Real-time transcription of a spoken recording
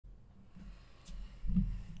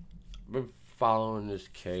been following this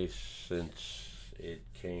case since it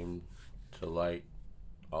came to light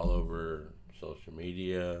all over social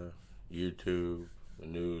media, YouTube, the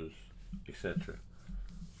news, etc.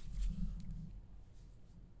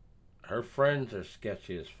 Her friends are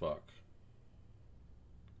sketchy as fuck.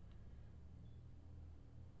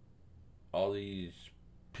 All these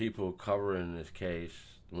people covering this case,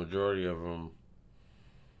 the majority of them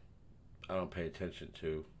I don't pay attention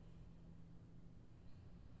to.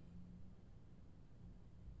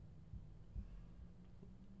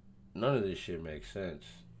 None of this shit makes sense.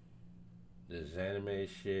 This anime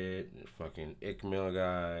shit, this fucking Ikmil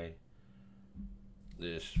guy,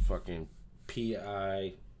 this fucking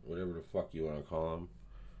PI, whatever the fuck you want to call him.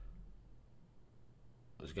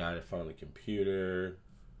 This guy that found the computer.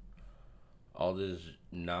 All this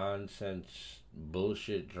nonsense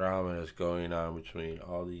bullshit drama that's going on between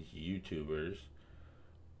all these YouTubers,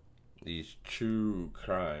 these true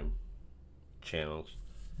crime channels.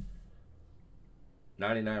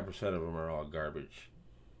 99% of them are all garbage.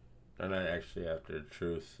 They're not actually after the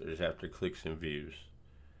truth. They're just after clicks and views.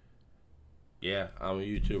 Yeah, I'm a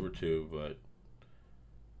YouTuber too, but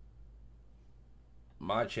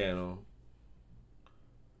my channel,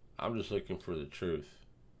 I'm just looking for the truth.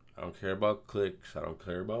 I don't care about clicks. I don't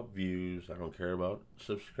care about views. I don't care about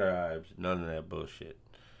subscribes. None of that bullshit.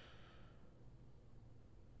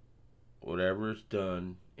 Whatever is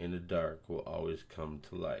done in the dark will always come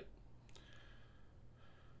to light.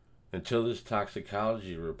 Until this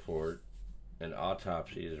toxicology report and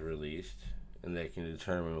autopsy is released and they can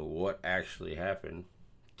determine what actually happened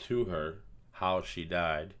to her, how she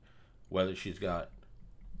died, whether she's got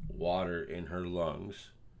water in her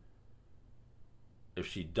lungs. If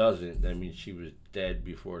she doesn't, that means she was dead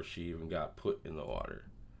before she even got put in the water.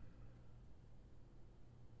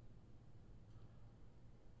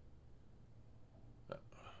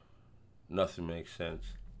 Nothing makes sense.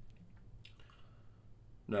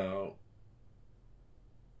 Now,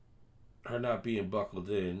 her not being buckled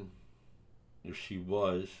in, if she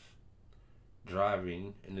was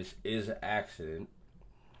driving and this is an accident,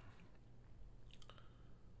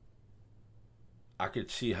 I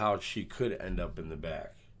could see how she could end up in the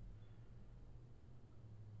back.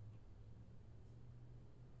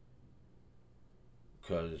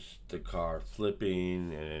 Because the car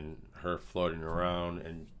flipping and her floating around,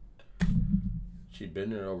 and she'd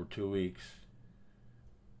been there over 2 weeks.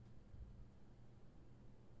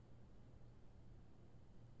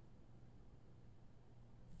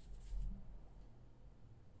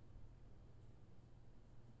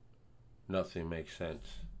 Nothing makes sense.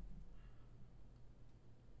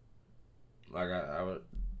 Like I would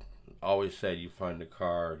always say, you find the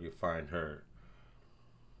car, you find her.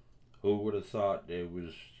 Who would have thought it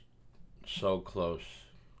was so close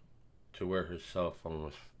to where her cell phone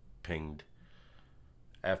was pinged?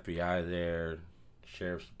 FBI there,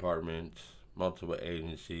 sheriff's departments, multiple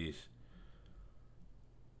agencies,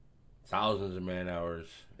 thousands of man hours.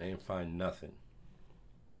 They didn't find nothing.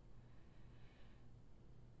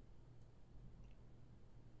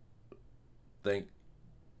 Thankful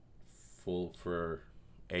for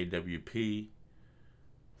AWP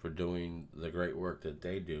for doing the great work that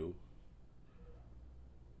they do.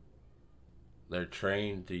 They're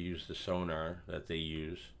trained to use the sonar that they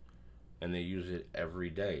use, and they use it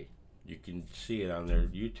every day. You can see it on their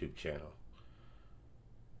YouTube channel.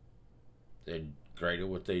 They're great at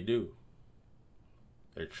what they do.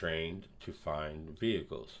 They're trained to find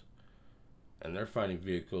vehicles. And they're finding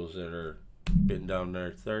vehicles that are been down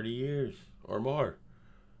there 30 years or more.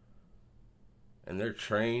 And they're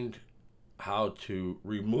trained how to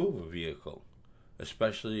remove a vehicle,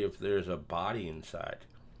 especially if there's a body inside.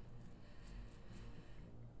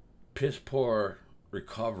 Piss poor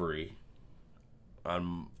recovery,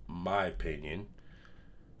 on my opinion.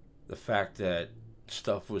 The fact that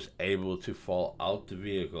stuff was able to fall out the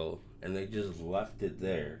vehicle and they just left it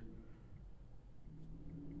there,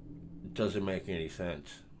 it doesn't make any sense.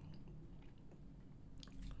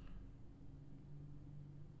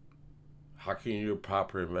 How can you do a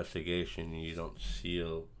proper investigation and you don't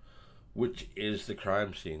seal which is the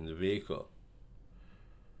crime scene, the vehicle?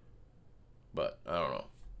 But I don't know.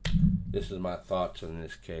 This is my thoughts on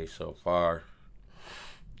this case so far.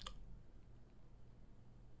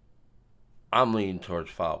 I'm leaning towards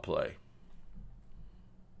foul play.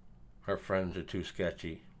 Her friends are too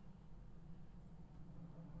sketchy.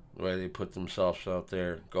 The way they put themselves out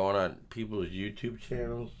there, going on people's YouTube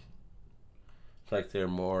channels. It's like they're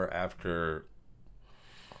more after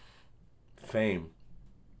fame.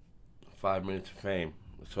 5 minutes of fame.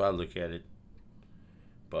 That's how I look at it.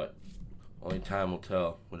 But only time will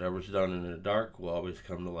tell. Whatever's done in the dark will always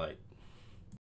come to light.